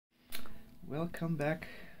Welcome back,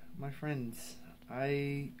 my friends.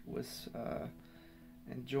 I was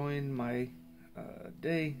enjoying my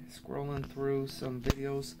day scrolling through some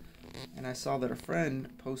videos, and I saw that a friend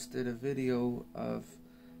posted a video of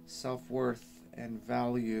self-worth and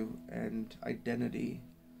value and identity.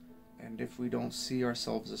 And if we don't see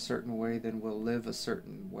ourselves a certain way, then we'll live a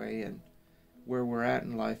certain way. And where we're at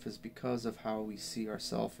in life is because of how we see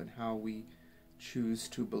ourselves and how we choose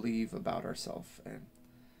to believe about ourselves. And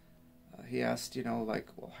he asked,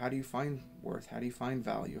 well, how do you find worth? How do you find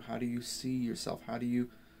value? How do you see yourself?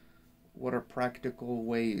 What are practical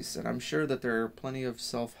ways? And I'm sure that there are plenty of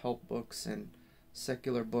self-help books and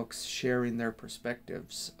secular books sharing their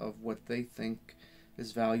perspectives of what they think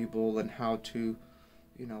is valuable and how to,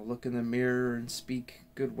 look in the mirror and speak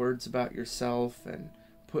good words about yourself and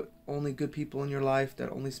put only good people in your life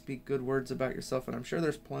that only speak good words about yourself. And I'm sure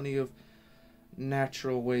there's plenty of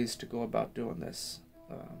natural ways to go about doing this.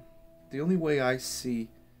 The only way I see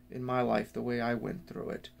in my life, the way I went through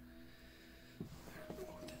it.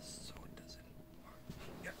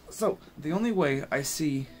 So the only way I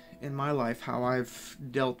see in my life how I've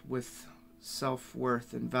dealt with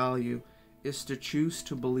self-worth and value is to choose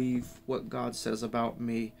to believe what God says about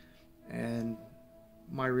me, and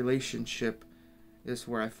my relationship is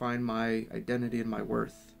where I find my identity and my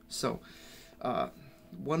worth. So,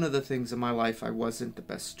 one of the things in my life, I wasn't the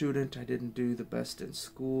best student. I didn't do the best in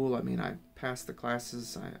school. I mean, I passed the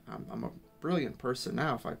classes. I'm a brilliant person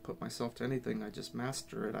now. If I put myself to anything, I just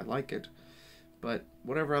master it. I like it. But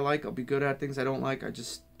whatever I like, I'll be good at. Things I don't like, I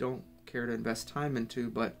just don't care to invest time into.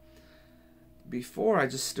 But before,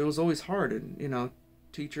 it was always hard. And,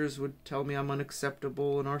 teachers would tell me I'm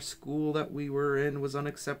unacceptable, and our school that we were in was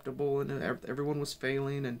unacceptable, and everyone was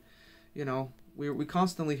failing, and, we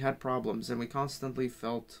constantly had problems, and we constantly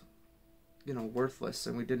felt, worthless,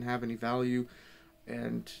 and we didn't have any value,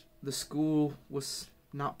 and the school was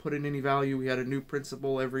not putting any value. We had a new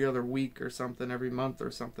principal every other week or something, every month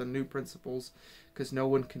or something, new principals, because no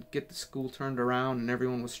one could get the school turned around, and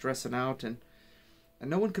everyone was stressing out, and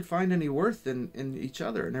no one could find any worth in each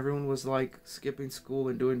other, and everyone was like skipping school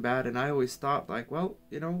and doing bad. And I always thought, like, well,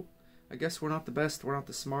 I guess we're not the best, we're not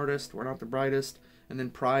the smartest, we're not the brightest. And then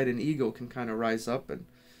pride and ego can kind of rise up, and,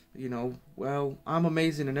 well, I'm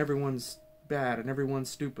amazing and everyone's bad and everyone's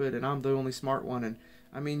stupid and I'm the only smart one. And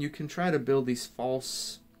I mean, you can try to build these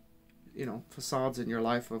false, facades in your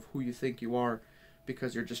life of who you think you are,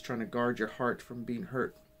 because you're just trying to guard your heart from being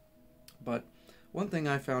hurt. But one thing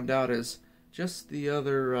I found out is, just the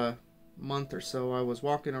other month or so, I was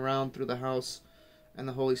walking around through the house, and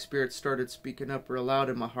the Holy Spirit started speaking up real loud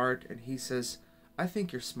in my heart, and He says, I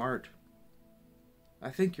think you're smart. I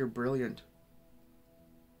think you're brilliant.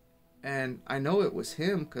 And I know it was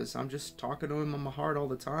Him, because I'm just talking to Him in my heart all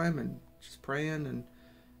the time, and just praying,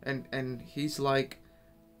 and He's like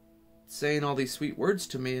saying all these sweet words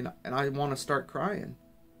to me, and I want to start crying.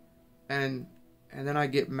 And then I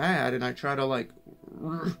get mad, and I try to, like,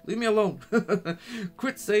 leave me alone.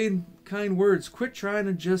 Quit saying kind words. Quit trying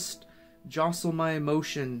to just jostle my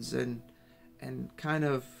emotions and kind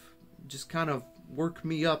of work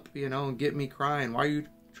me up, and get me crying. Why are you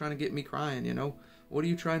trying to get me crying, What are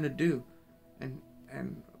you trying to do? And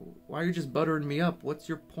why are you just buttering me up? What's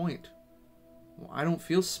your point? Well, I don't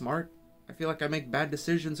feel smart. I feel like I make bad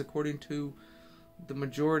decisions according to the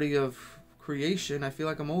majority of creation. I feel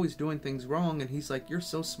like I'm always doing things wrong. And He's like, you're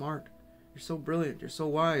so smart. You're so brilliant. You're so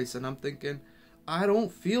wise. And I'm thinking, I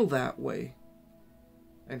don't feel that way.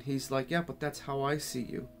 And He's like, yeah, but that's how I see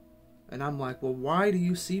you. And I'm like, well, why do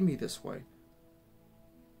you see me this way?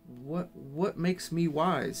 What makes me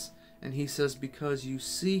wise? And He says, because you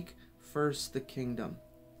seek first the kingdom,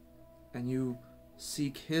 and you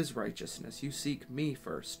seek His righteousness. You seek me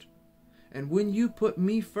first. And when you put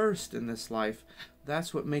me first in this life,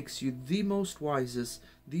 that's what makes you the most wisest,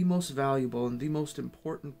 the most valuable, and the most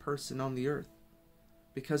important person on the earth.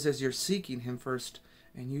 Because as you're seeking Him first,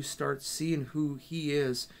 and you start seeing who He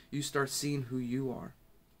is, you start seeing who you are.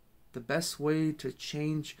 The best way to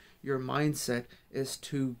change your mindset is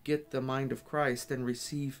to get the mind of Christ and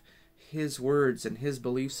receive His words and His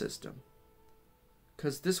belief system.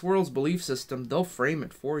 Because this world's belief system, they'll frame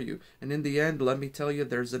it for you. And in the end, let me tell you,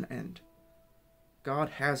 there's an end. God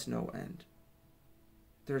has no end.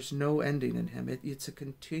 There's no ending in Him. It's a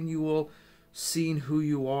continual seeing who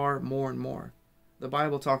you are more and more. The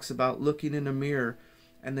Bible talks about looking in a mirror,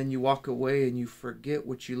 and then you walk away and you forget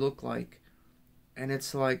what you look like. And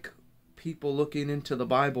it's like people looking into the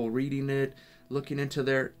Bible, reading it, looking into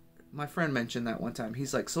their... My friend mentioned that one time.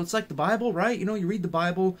 He's like, so it's like the Bible, right? You read the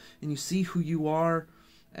Bible and you see who you are.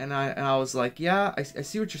 And I was like, yeah, I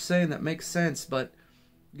see what you're saying. That makes sense. But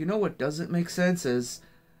You know what doesn't make sense is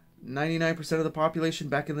 99% of the population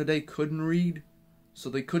back in the day couldn't read, so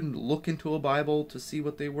they couldn't look into a Bible to see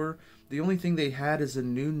what they were. The only thing they had is a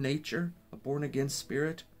new nature, a born-again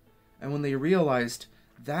spirit. And when they realized,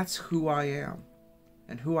 that's who I am,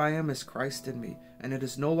 and who I am is Christ in me, and it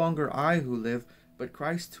is no longer I who live, but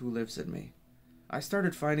Christ who lives in me. I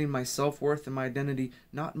started finding my self-worth and my identity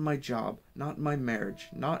not in my job, not in my marriage,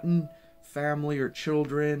 not in family or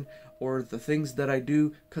children or the things that I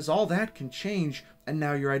do, because all that can change and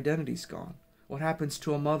now your identity's gone. What happens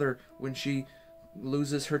to a mother when she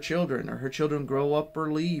loses her children, or her children grow up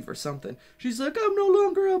or leave or something? She's like, I'm no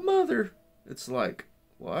longer a mother. It's like,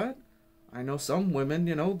 what? I know some women,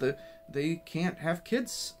 they can't have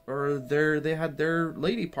kids, or they had their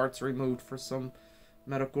lady parts removed for some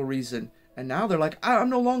medical reason, and now they're like, I'm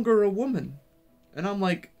no longer a woman. And I'm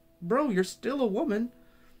like, bro, you're still a woman.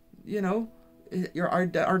 Our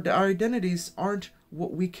identities aren't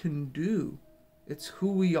what we can do. It's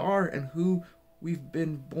who we are and who we've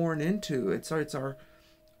been born into. It's our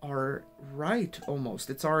right, almost.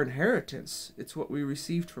 It's our inheritance. It's what we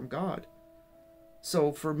received from God.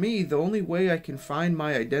 So for me, the only way I can find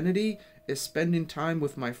my identity is spending time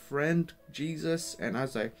with my friend Jesus, and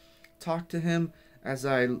as I talk to him, as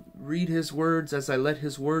I read his words, as I let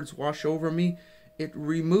his words wash over me, it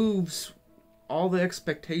removes all the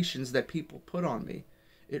expectations that people put on me.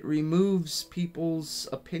 It removes people's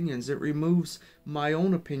opinions. It removes my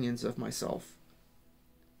own opinions of myself.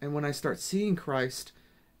 And when I start seeing Christ,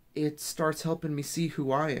 it starts helping me see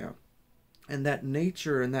who I am. And that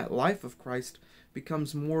nature and that life of Christ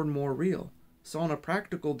becomes more and more real. So on a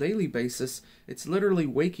practical daily basis, it's literally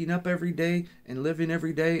waking up every day and living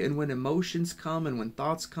every day. And when emotions come and when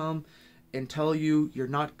thoughts come and tell you you're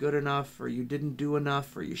not good enough, or you didn't do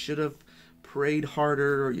enough, or you should have prayed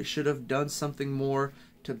harder, or you should have done something more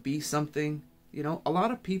to be something. A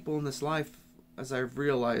lot of people in this life, as I've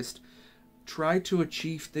realized, try to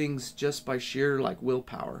achieve things just by sheer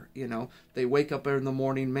willpower. They wake up in the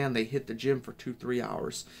morning, man, they hit the gym for 2-3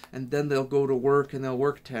 hours, and then they'll go to work and they'll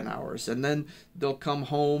work 10 hours, and then they'll come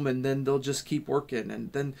home and then they'll just keep working,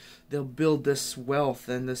 and then they'll build this wealth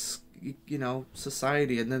and this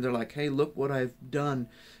society, and then they're like, hey, look what I've done,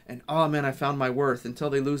 and oh man, I found my worth, until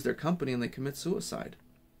they lose their company and they commit suicide,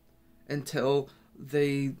 until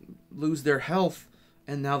they lose their health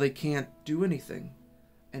and now they can't do anything.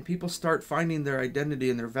 And people start finding their identity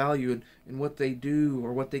and their value in what they do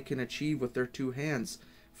or what they can achieve with their two hands.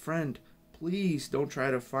 Friend, please don't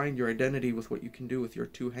try to find your identity with what you can do with your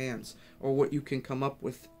two hands or what you can come up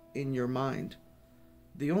with in your mind.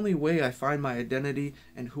 The only way I find my identity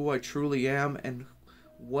and who I truly am and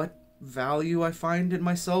what value I find in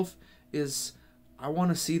myself is I want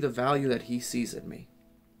to see the value that he sees in me.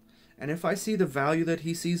 And if I see the value that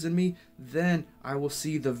he sees in me, then I will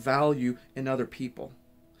see the value in other people.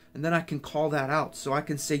 And then I can call that out. So I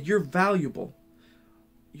can say, you're valuable.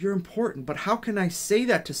 You're important. But how can I say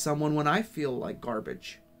that to someone when I feel like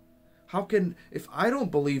garbage? If I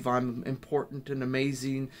don't believe I'm important and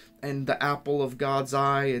amazing and the apple of God's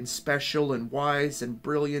eye and special and wise and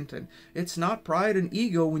brilliant, and it's not pride and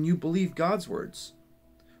ego when you believe God's words.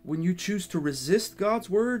 When you choose to resist God's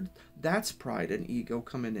word, that's pride and ego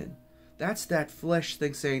coming in. That's that flesh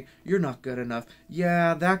thing saying, you're not good enough.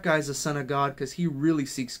 Yeah, that guy's a son of God because he really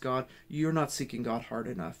seeks God. You're not seeking God hard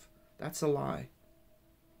enough. That's a lie.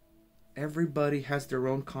 Everybody has their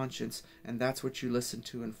own conscience, and that's what you listen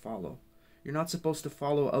to and follow. You're not supposed to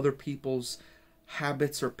follow other people's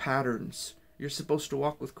habits or patterns. You're supposed to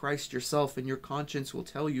walk with Christ yourself, and your conscience will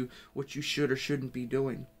tell you what you should or shouldn't be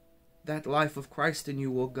doing. That life of Christ in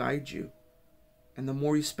you will guide you. And the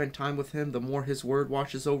more you spend time with him, the more his word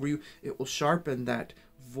washes over you. It will sharpen that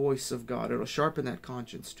voice of God. It will sharpen that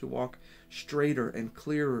conscience to walk straighter and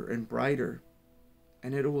clearer and brighter.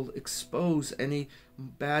 And it will expose any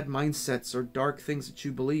bad mindsets or dark things that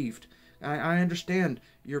you believed. I understand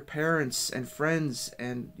your parents and friends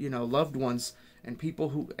and loved ones and people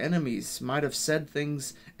who enemies might have said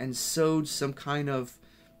things and sowed some kind of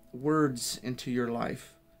words into your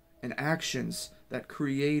life and actions that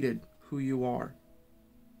created who you are.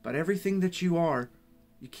 But everything that you are,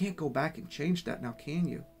 you can't go back and change that now, can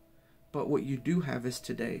you? But what you do have is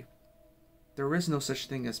today. There is no such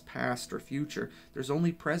thing as past or future. There's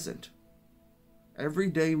only present. Every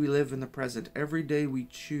day we live in the present. Every day we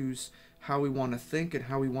choose how we want to think and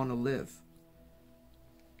how we want to live.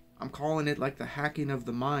 I'm calling it like the hacking of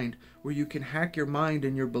the mind, where you can hack your mind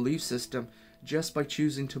and your belief system just by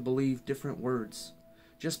choosing to believe different words,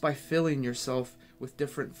 just by filling yourself with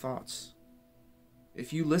different thoughts.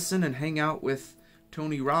 If you listen and hang out with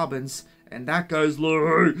Tony Robbins And that guy's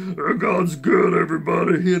like, hey, God's good,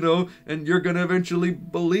 everybody, you know, and you're going to eventually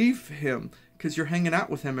believe him because you're hanging out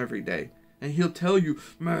with him every day. And he'll tell you,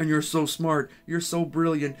 man, you're so smart, you're so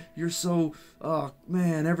brilliant, you're so, oh,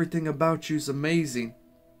 man, everything about you's amazing.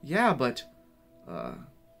 Yeah, but,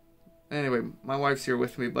 anyway, my wife's here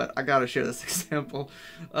with me, but I gotta share this example.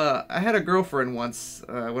 I had a girlfriend once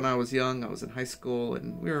when I was young. I was in high school,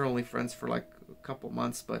 and we were only friends for like a couple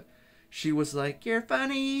months, but she was like, you're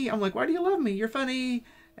funny. I'm like, why do you love me? You're funny,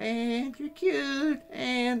 and you're cute,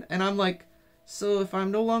 and I'm like, so if I'm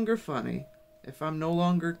no longer funny, if I'm no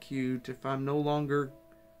longer cute, if I'm no longer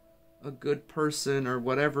a good person or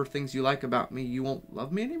whatever things you like about me, you won't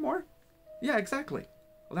love me anymore? Yeah, exactly.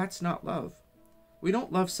 Well, that's not love. We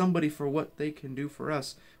don't love somebody for what they can do for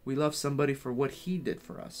us. We love somebody for what he did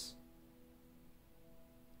for us.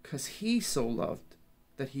 Because he so loved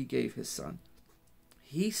that he gave his son.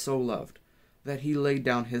 He so loved that he laid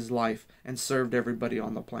down his life and served everybody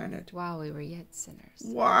on the planet. While we were yet sinners.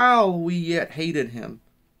 While we yet hated him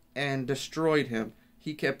and destroyed him,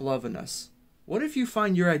 he kept loving us. What if you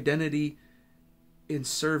find your identity in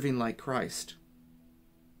serving like Christ?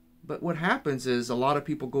 But what happens is a lot of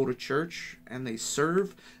people go to church and they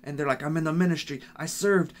serve and they're like, I'm in the ministry, I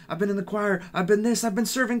served, I've been in the choir, I've been this, I've been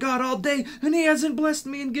serving God all day, and he hasn't blessed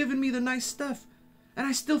me and given me the nice stuff. And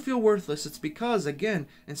I still feel worthless. It's because, again,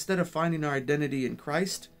 instead of finding our identity in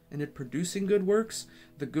Christ and it producing good works,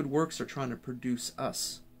 the good works are trying to produce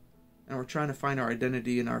us. And we're trying to find our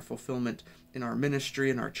identity and our fulfillment in our ministry,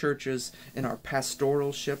 in our churches, in our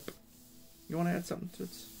pastoralship. You want to add something to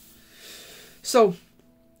this? So,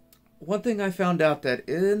 one thing I found out that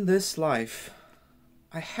in this life,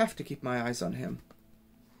 I have to keep my eyes on him.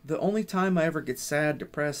 The only time I ever get sad,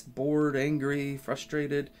 depressed, bored, angry,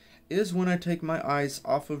 frustrated is when I take my eyes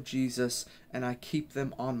off of Jesus and I keep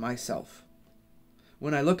them on myself.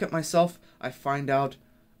 When I look at myself, I find out,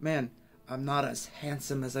 man, I'm not as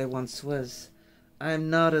handsome as I once was. I'm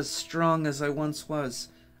not as strong as I once was.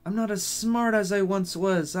 I'm not as smart as I once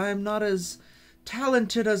was. I'm not as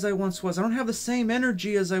talented as I once was. I don't have the same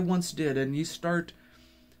energy as I once did. And you start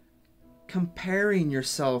comparing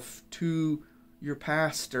yourself to your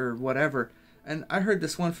past or whatever. And I heard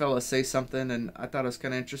this one fella say something, and I thought it was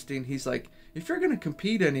kind of interesting. He's like, if you're going to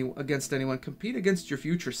compete against anyone, compete against your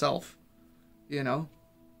future self. You know?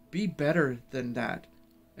 Be better than that.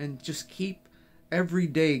 And just keep every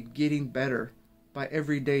day getting better by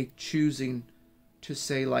every day choosing to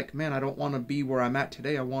say, like, man, I don't want to be where I'm at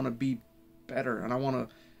today. I want to be better, and I want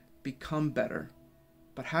to become better.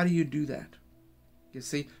 But how do you do that? You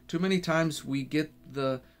see, too many times we get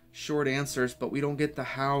the short answers, but we don't get the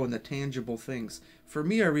how and the tangible things. For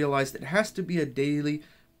me, I realized it has to be a daily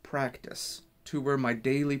practice to where my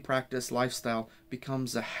daily practice lifestyle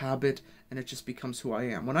becomes a habit and it just becomes who I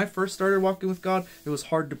am. When I first started walking with God, it was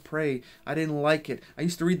hard to pray. I didn't like it. I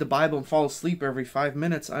used to read the Bible and fall asleep every 5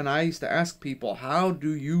 minutes, and I used to ask people, how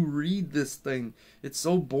do you read this thing? It's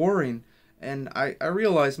so boring. And I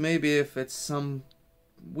realized maybe if it's some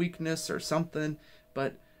weakness or something,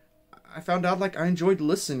 but I found out like I enjoyed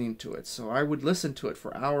listening to it. So I would listen to it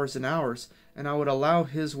for hours and hours, and I would allow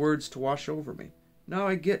his words to wash over me. Now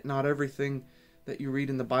I get not everything that you read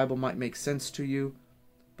in the Bible might make sense to you,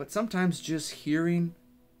 but sometimes just hearing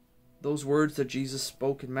those words that Jesus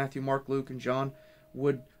spoke in Matthew, Mark, Luke, and John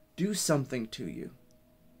would do something to you.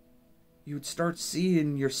 You would start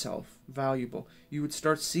seeing yourself valuable. You would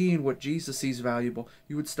start seeing what Jesus sees valuable.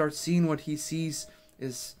 You would start seeing what he sees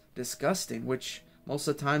is disgusting, which most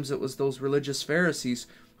of the times it was those religious Pharisees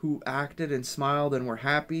who acted and smiled and were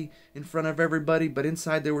happy in front of everybody, but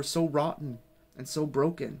inside they were so rotten and so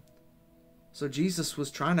broken. So Jesus was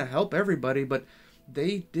trying to help everybody, but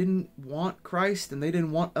they didn't want Christ, and they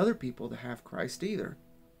didn't want other people to have Christ either.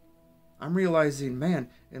 I'm realizing, man,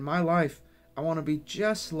 in my life, I want to be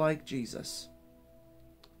just like Jesus.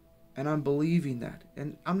 And I'm believing that.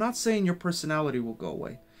 And I'm not saying your personality will go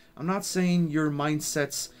away. I'm not saying your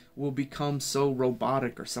mindsets will become so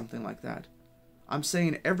robotic or something like that. I'm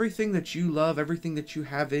saying everything that you love, everything that you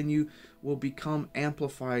have in you will become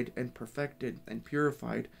amplified and perfected and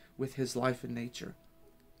purified with his life and nature.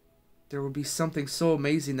 There will be something so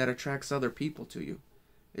amazing that attracts other people to you.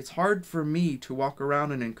 It's hard for me to walk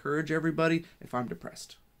around and encourage everybody if I'm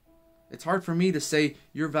depressed. It's hard for me to say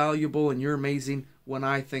you're valuable and you're amazing when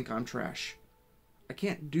I think I'm trash. I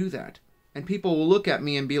can't do that. And people will look at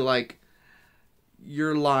me and be like,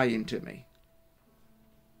 you're lying to me.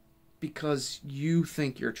 Because you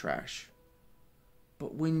think you're trash.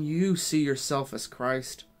 But when you see yourself as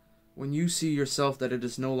Christ, when you see yourself that it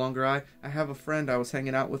is no longer I have a friend, I was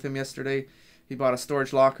hanging out with him yesterday. He bought a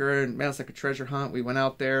storage locker, and man, it's like a treasure hunt. We went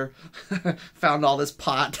out there, found all this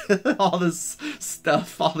pot, all this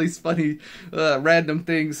stuff, all these funny, random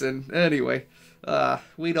things. And anyway,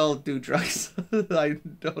 we don't do drugs. I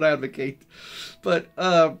don't advocate. But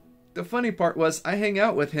the funny part was, I hang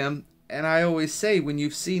out with him, and I always say, when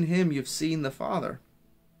you've seen him, you've seen the Father.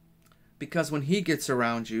 Because when he gets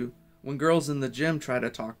around you, when girls in the gym try to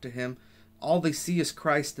talk to him, all they see is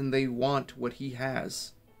Christ, and they want what he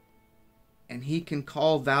has. And he can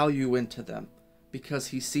call value into them because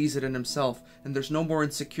he sees it in himself. And there's no more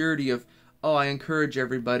insecurity of, oh, I encourage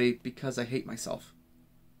everybody because I hate myself.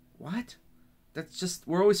 What? That's just,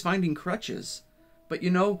 we're always finding crutches. But you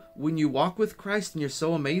know, when you walk with Christ and you're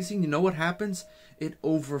so amazing, you know what happens? It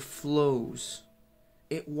overflows.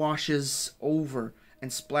 It washes over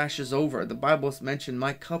and splashes over. The Bible mentioned,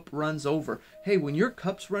 my cup runs over. Hey, when your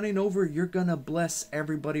cup's running over, you're gonna bless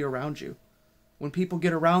everybody around you. When people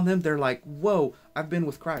get around them, they're like, whoa, I've been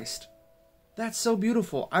with Christ. That's so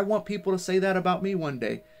beautiful. I want people to say that about me one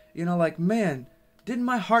day. You know, like, man, didn't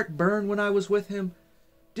my heart burn when I was with him?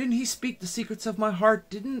 Didn't he speak the secrets of my heart?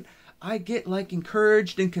 Didn't I get like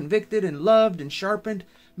encouraged and convicted and loved and sharpened?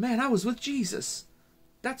 Man, I was with Jesus.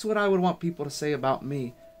 That's what I would want people to say about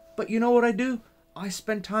me. But you know what I do? I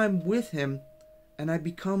spend time with him, and I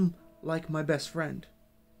become like my best friend.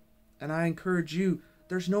 And I encourage you,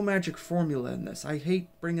 there's no magic formula in this. I hate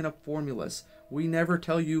bringing up formulas. We never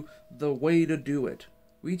tell you the way to do it.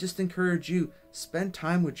 We just encourage you, spend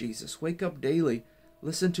time with Jesus. Wake up daily.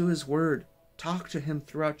 Listen to his word. Talk to him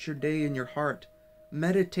throughout your day in your heart.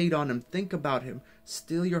 Meditate on him. Think about him.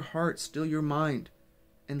 Still your heart, still your mind.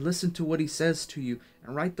 And listen to what he says to you.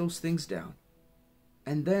 And write those things down.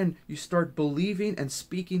 And then you start believing and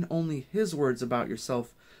speaking only his words about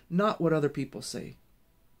yourself, not what other people say.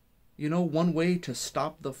 You know, one way to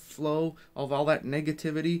stop the flow of all that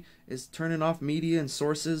negativity is turning off media and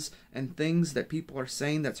sources and things that people are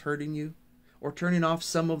saying that's hurting you. Or turning off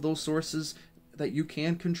some of those sources that you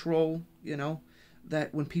can control, you know.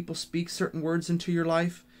 That when people speak certain words into your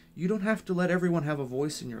life, you don't have to let everyone have a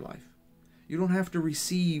voice in your life. You don't have to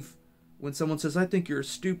receive when someone says, I think you're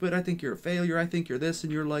stupid, I think you're a failure, I think you're this,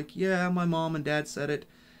 and you're like, yeah, my mom and dad said it.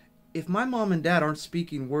 If my mom and dad aren't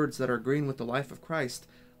speaking words that are agreeing with the life of Christ,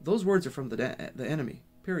 those words are from the enemy,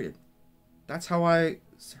 period. That's how I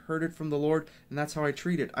heard it from the Lord, and that's how I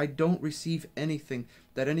treat it. I don't receive anything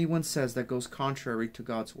that anyone says that goes contrary to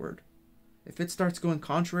God's word. If it starts going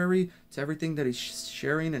contrary to everything that he's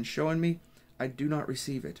sharing and showing me, I do not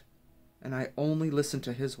receive it. And I only listen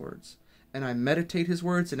to his words. And I meditate his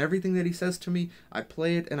words, and everything that he says to me, I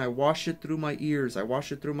play it and I wash it through my ears. I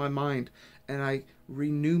wash it through my mind. And I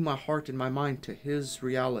renew my heart and my mind to his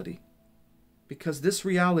reality. Because this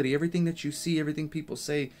reality, everything that you see, everything people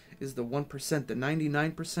say is the 1%. The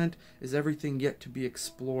 99% is everything yet to be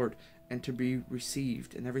explored and to be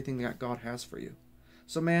received, and everything that God has for you.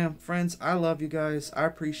 So man, friends, I love you guys. I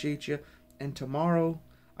appreciate you. And tomorrow,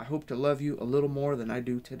 I hope to love you a little more than I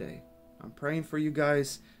do today. I'm praying for you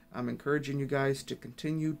guys. I'm encouraging you guys to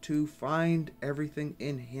continue to find everything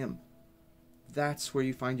in him. That's where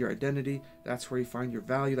you find your identity. That's where you find your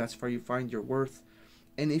value. That's where you find your worth.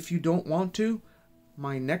 And if you don't want to,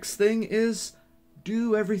 my next thing is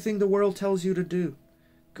do everything the world tells you to do.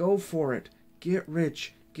 Go for it. Get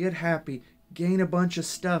rich. Get happy. Gain a bunch of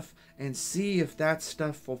stuff. And see if that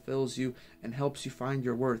stuff fulfills you and helps you find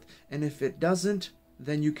your worth. And if it doesn't,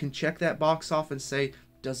 then you can check that box off and say,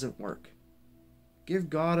 doesn't work. Give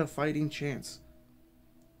God a fighting chance.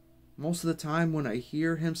 Most of the time when I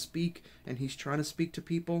hear him speak and he's trying to speak to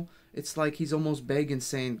people, it's like he's almost begging,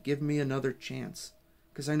 saying, give me another chance.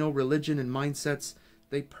 Because I know religion and mindsets,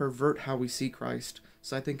 they pervert how we see Christ.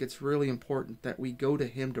 So I think it's really important that we go to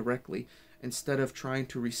him directly instead of trying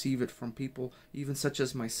to receive it from people, even such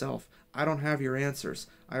as myself. I don't have your answers.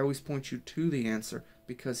 I always point you to the answer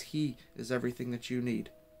because he is everything that you need.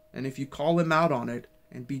 And if you call him out on it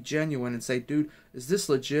and be genuine and say, dude, is this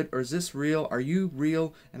legit or is this real? Are you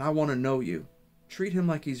real? And I want to know you. Treat him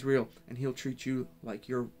like he's real and he'll treat you like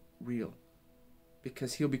you're real.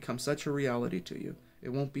 Because he'll become such a reality to you. It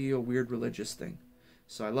won't be a weird religious thing.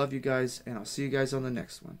 So I love you guys, and I'll see you guys on the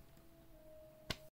next one.